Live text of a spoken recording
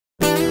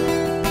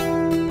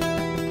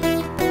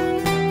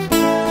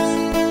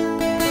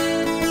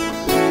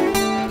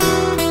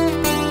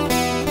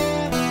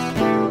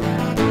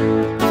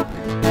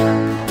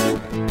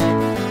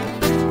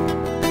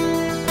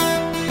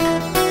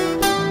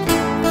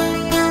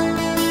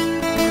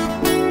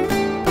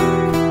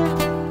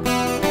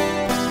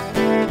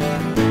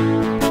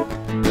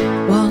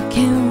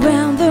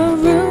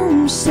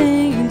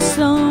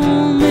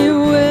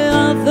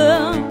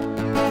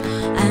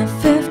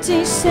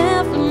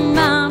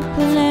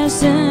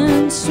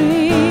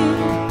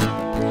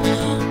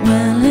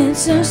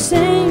It's the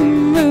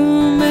same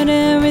room, but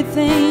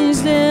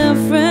everything's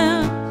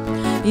different.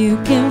 You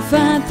can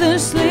find the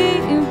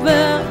sleep,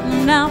 but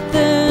not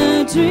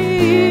the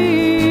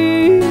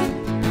dream.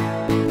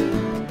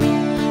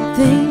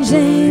 Things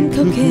ain't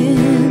cooking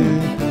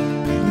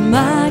in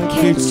my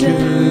kitchen.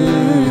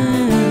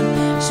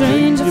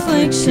 Strange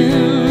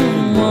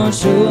affliction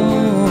wash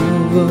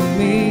over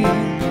me.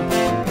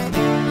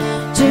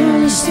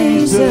 Julius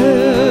Caesar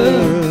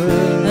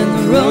and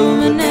the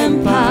Roman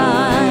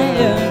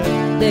Empire,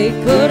 they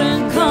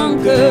couldn't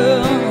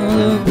conquer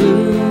the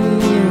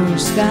blue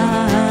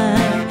sky.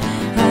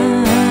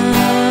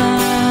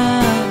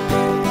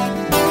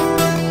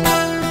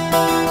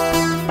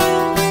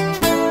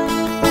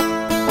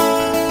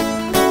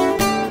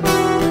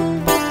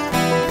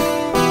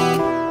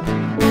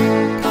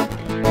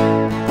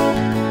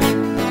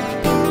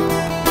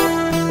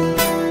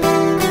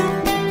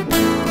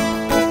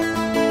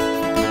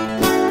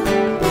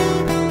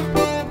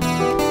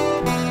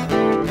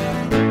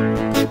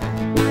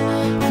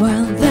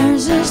 Well,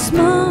 there's a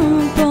small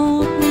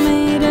boat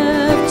made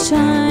of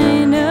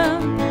China.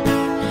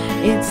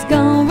 It's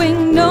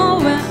going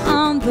nowhere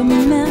on the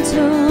mantelpiece.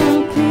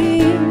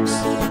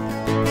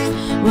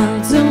 Well,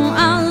 do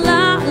I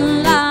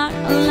like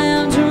a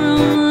lamb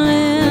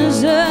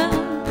lizard,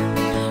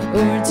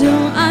 or do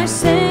I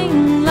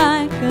sing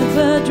like a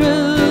bird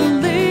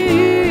release?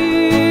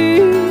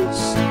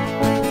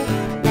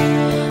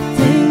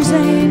 Things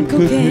ain't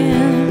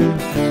cooking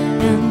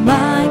in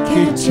my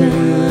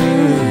kitchen.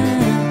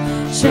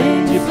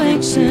 Strange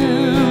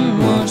affliction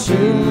wash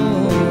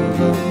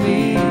over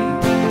me.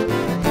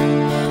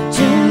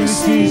 Julius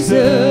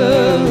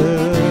Caesar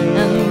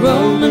and the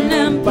Roman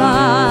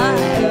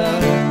Empire,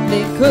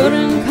 they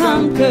couldn't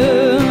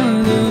conquer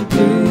the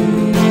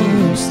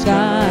blue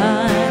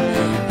sky.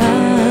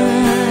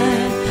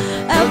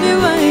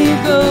 Everywhere you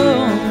go,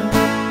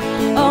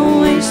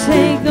 always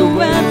take the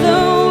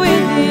weather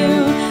with you.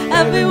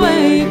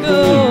 Everywhere you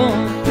go,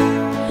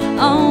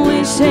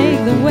 always take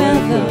the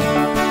weather.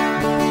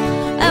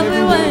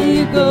 Everywhere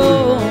you go,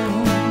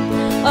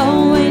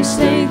 always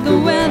take the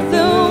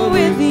weather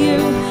with you.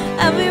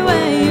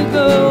 Everywhere you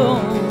go,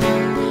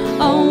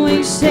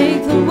 always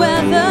take the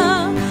weather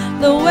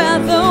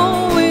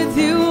with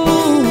you.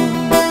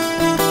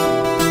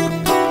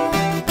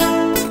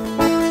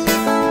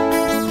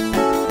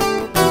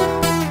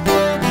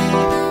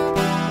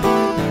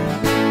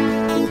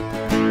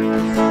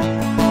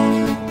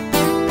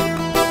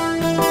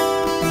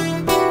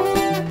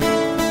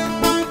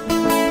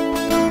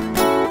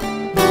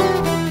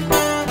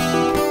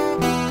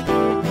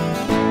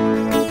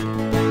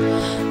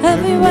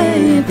 Everywhere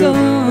you go,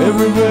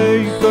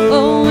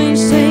 always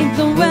take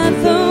the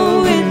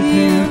weather with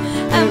you.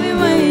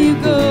 Everywhere you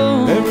go,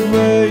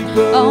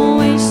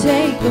 always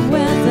take the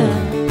weather.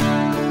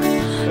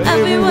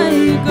 Everywhere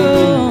you go,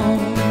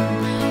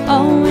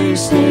 always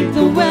take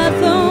the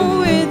weather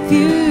with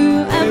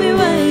you.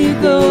 Everywhere you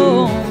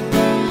go,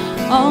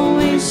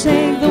 always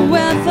take the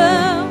weather.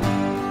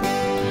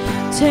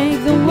 Take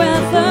the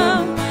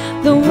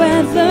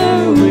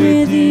weather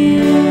with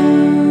you.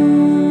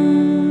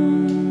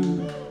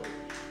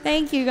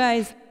 Thank you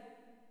guys.